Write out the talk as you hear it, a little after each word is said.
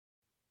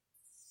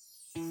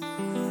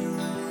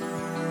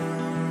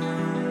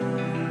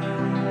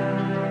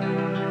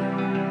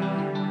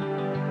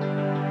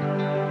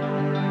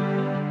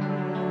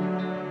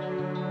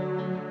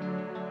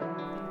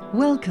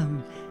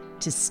Welcome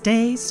to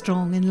Stay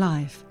Strong in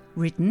Life,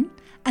 written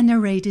and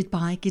narrated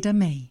by Gida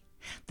May.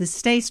 The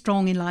Stay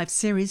Strong in Life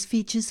series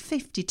features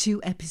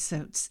 52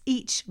 episodes,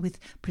 each with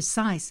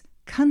precise,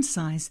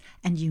 concise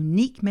and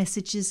unique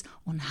messages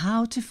on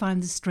how to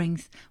find the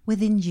strength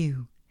within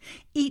you.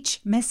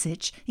 Each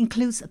message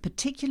includes a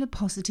particular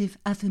positive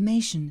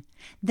affirmation.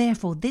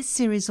 Therefore, this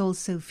series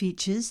also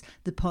features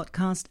the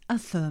podcast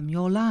Affirm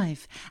Your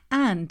Life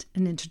and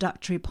an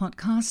introductory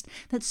podcast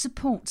that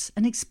supports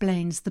and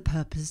explains the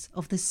purpose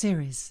of the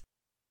series.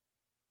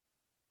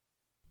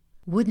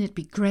 Wouldn't it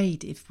be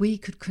great if we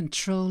could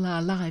control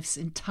our lives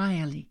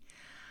entirely?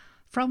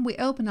 From we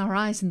open our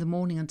eyes in the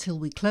morning until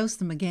we close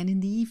them again in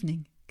the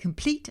evening.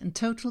 Complete and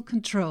total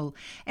control.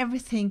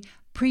 Everything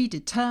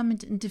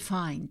predetermined and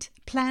defined,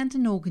 planned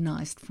and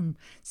organized from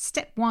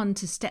step 1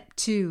 to step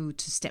 2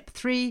 to step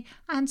 3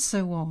 and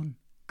so on.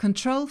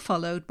 Control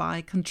followed by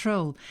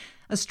control.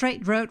 A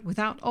straight road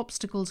without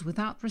obstacles,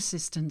 without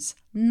resistance.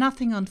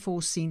 Nothing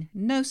unforeseen,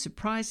 no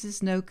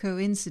surprises, no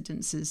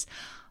coincidences.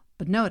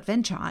 But no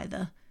adventure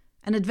either.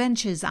 An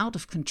adventure is out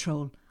of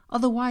control.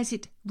 Otherwise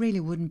it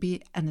really wouldn't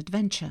be an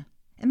adventure.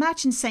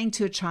 Imagine saying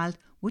to a child,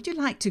 "Would you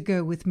like to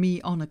go with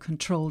me on a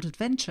controlled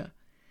adventure?"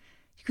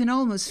 You can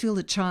almost feel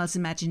the child's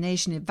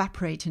imagination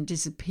evaporate and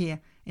disappear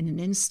in an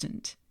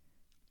instant.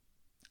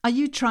 Are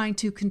you trying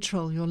to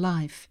control your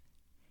life?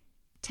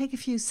 Take a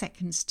few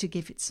seconds to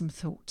give it some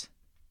thought.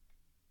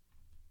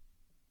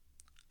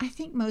 I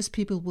think most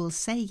people will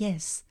say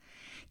yes.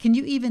 Can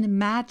you even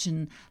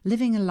imagine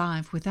living a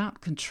life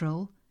without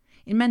control?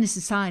 In many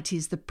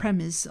societies, the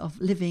premise of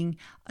living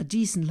a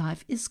decent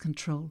life is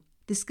control.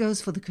 This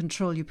goes for the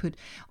control you put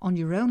on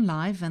your own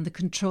life and the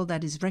control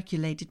that is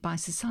regulated by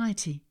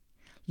society.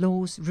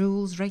 Laws,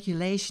 rules,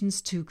 regulations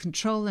to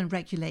control and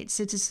regulate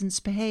citizens'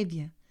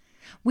 behavior.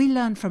 We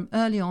learn from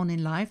early on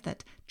in life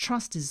that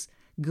trust is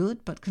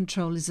good, but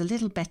control is a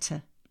little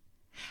better.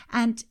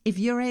 And if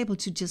you're able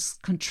to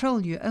just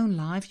control your own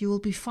life, you will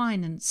be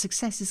fine and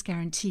success is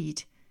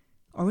guaranteed.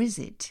 Or is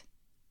it?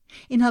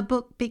 In her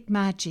book Big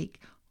Magic,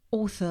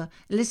 author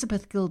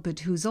Elizabeth Gilbert,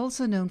 who is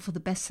also known for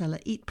the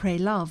bestseller Eat, Pray,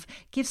 Love,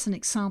 gives an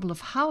example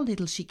of how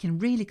little she can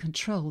really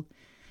control.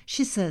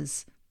 She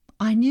says,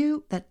 "I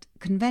knew that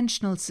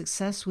conventional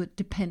success would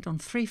depend on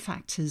 3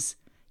 factors: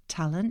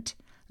 talent,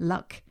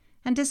 luck,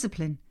 and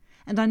discipline.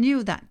 And I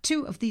knew that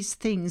 2 of these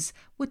things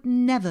would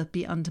never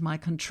be under my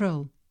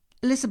control."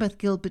 Elizabeth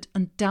Gilbert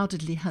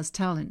undoubtedly has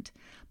talent,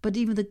 but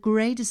even the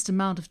greatest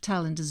amount of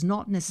talent does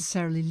not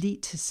necessarily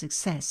lead to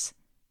success.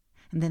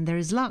 And then there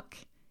is luck.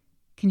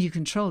 Can you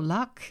control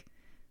luck?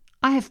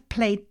 I have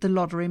played the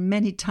lottery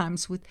many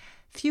times with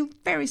few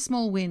very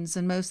small wins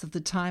and most of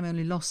the time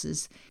only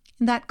losses.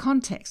 In that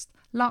context,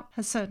 luck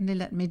has certainly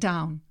let me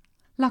down.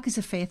 Luck is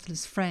a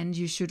faithless friend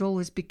you should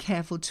always be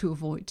careful to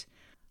avoid.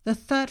 The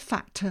 3rd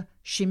factor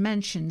she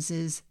mentions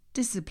is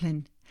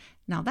discipline.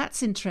 Now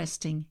that's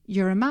interesting.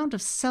 Your amount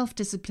of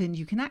self-discipline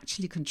you can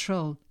actually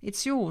control.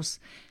 It's yours.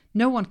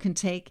 No one can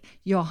take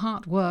your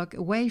hard work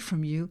away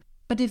from you.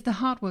 But if the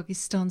hard work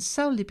is done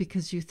solely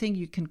because you think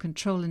you can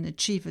control and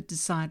achieve a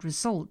desired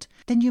result,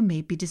 then you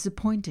may be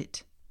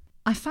disappointed.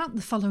 I found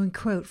the following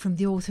quote from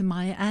the author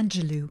Maya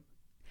Angelou.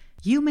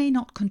 "You may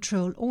not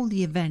control all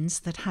the events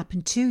that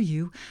happen to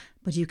you,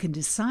 but you can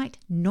decide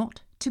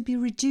not to be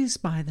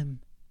reduced by them."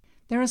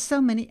 There are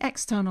so many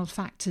external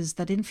factors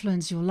that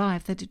influence your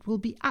life that it will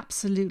be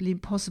absolutely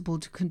impossible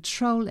to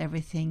control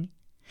everything.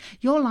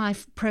 Your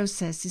life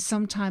process is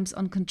sometimes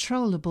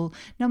uncontrollable,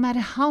 no matter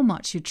how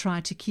much you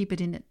try to keep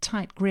it in a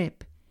tight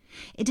grip.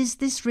 It is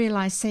this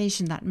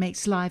realization that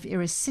makes life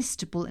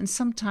irresistible and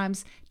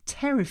sometimes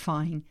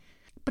terrifying.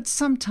 But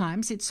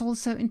sometimes it's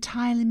also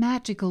entirely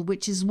magical,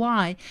 which is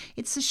why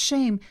it's a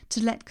shame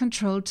to let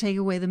control take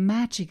away the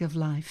magic of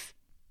life.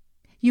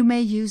 You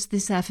may use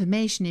this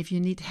affirmation if you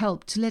need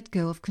help to let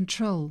go of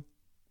control.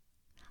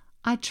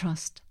 I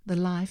trust the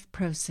life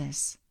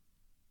process.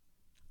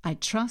 I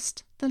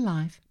trust the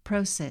life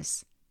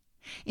process.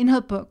 In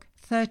her book,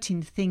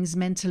 13 Things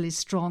Mentally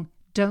Strong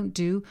Don't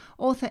Do,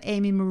 author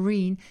Amy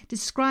Marine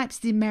describes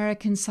the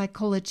American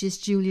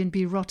psychologist Julian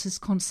B. Rotter's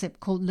concept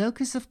called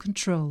locus of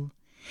control.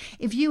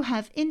 If you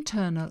have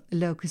internal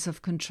locus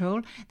of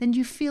control, then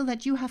you feel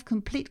that you have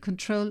complete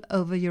control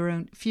over your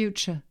own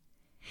future.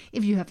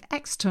 If you have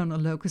external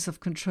locus of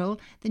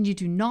control, then you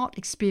do not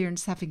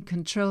experience having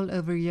control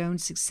over your own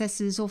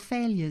successes or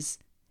failures.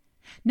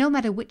 No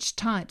matter which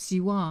types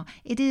you are,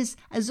 it is,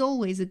 as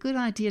always, a good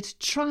idea to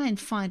try and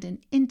find an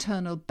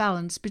internal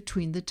balance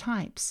between the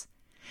types.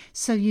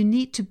 So you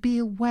need to be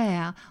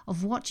aware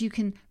of what you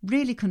can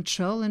really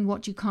control and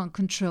what you can't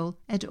control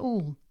at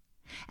all.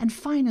 And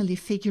finally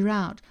figure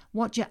out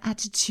what your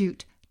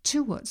attitude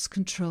towards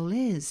control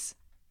is.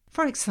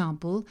 For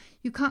example,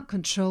 you can't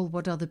control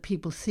what other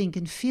people think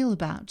and feel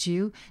about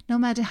you, no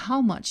matter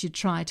how much you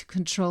try to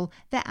control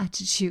their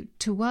attitude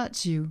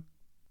towards you.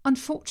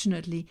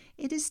 Unfortunately,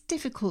 it is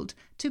difficult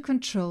to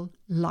control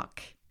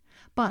luck.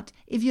 But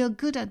if you're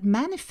good at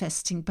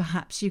manifesting,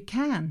 perhaps you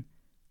can.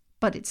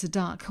 But it's a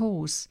dark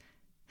horse.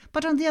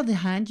 But on the other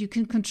hand, you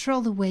can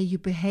control the way you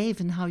behave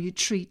and how you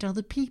treat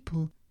other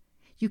people.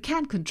 You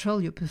can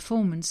control your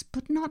performance,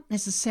 but not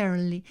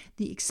necessarily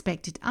the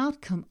expected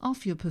outcome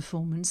of your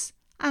performance,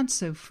 and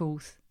so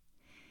forth.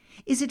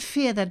 Is it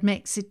fear that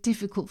makes it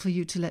difficult for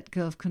you to let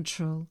go of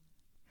control?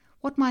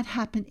 What might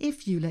happen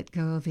if you let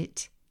go of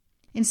it?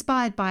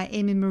 Inspired by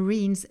Amy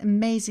Marine's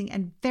amazing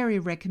and very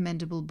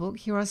recommendable book,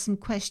 here are some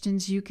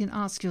questions you can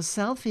ask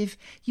yourself if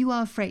you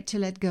are afraid to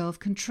let go of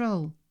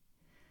control.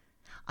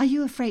 Are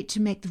you afraid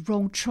to make the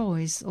wrong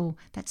choice or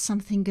that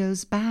something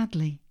goes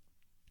badly?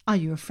 Are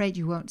you afraid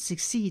you won't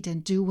succeed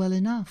and do well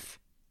enough?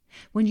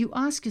 When you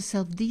ask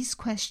yourself these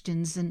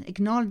questions and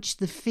acknowledge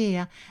the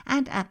fear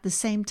and at the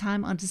same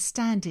time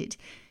understand it,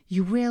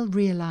 you will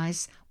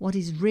realize what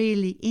is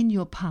really in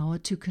your power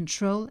to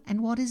control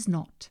and what is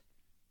not.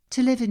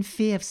 To live in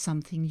fear of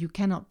something you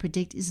cannot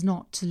predict is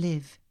not to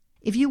live.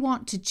 If you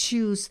want to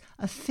choose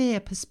a fear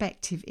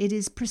perspective, it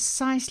is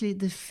precisely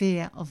the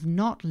fear of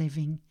not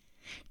living.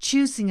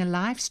 Choosing a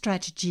life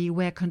strategy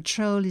where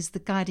control is the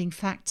guiding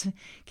factor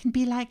can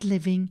be like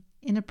living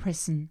in a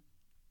prison.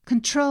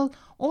 Control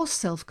or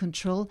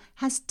self-control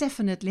has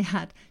definitely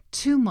had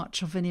too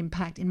much of an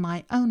impact in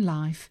my own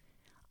life.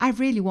 I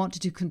really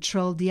wanted to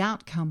control the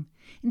outcome.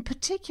 In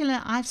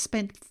particular, I've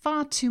spent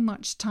far too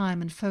much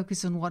time and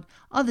focus on what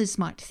others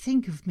might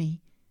think of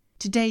me.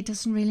 Today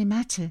doesn't really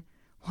matter.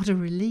 What a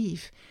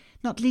relief.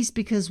 Not least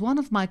because one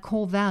of my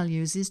core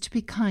values is to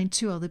be kind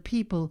to other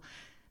people.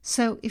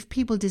 So if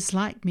people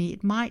dislike me,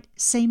 it might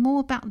say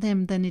more about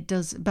them than it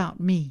does about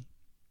me.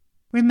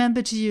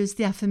 Remember to use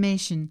the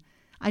affirmation,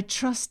 I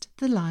trust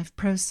the life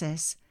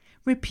process.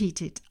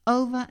 Repeat it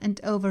over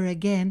and over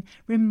again,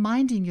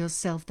 reminding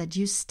yourself that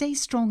you stay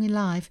strong in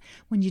life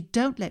when you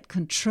don't let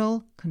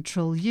control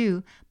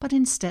you, but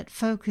instead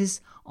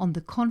focus on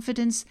the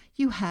confidence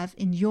you have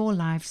in your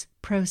life's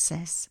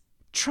process.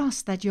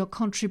 Trust that your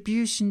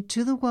contribution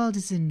to the world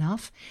is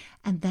enough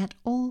and that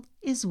all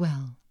is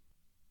well.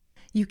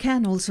 You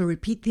can also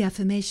repeat the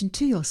affirmation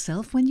to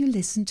yourself when you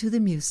listen to the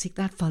music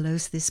that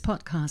follows this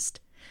podcast.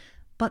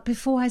 But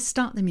before I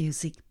start the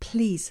music,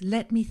 please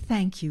let me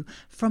thank you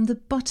from the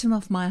bottom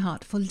of my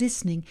heart for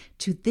listening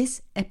to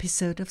this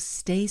episode of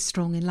Stay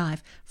Strong in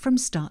Life from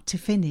start to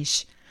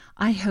finish.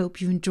 I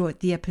hope you enjoyed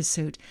the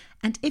episode,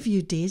 and if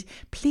you did,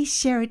 please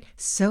share it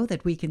so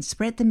that we can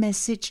spread the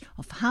message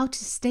of how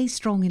to stay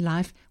strong in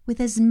life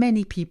with as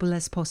many people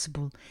as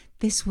possible.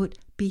 This would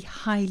be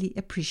highly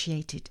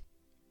appreciated.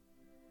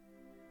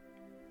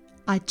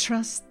 I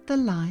trust the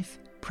life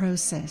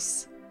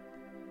process.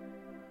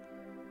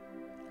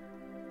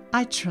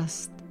 I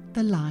trust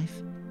the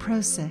life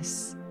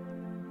process.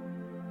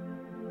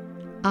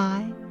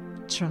 I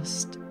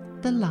trust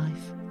the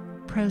life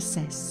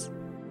process.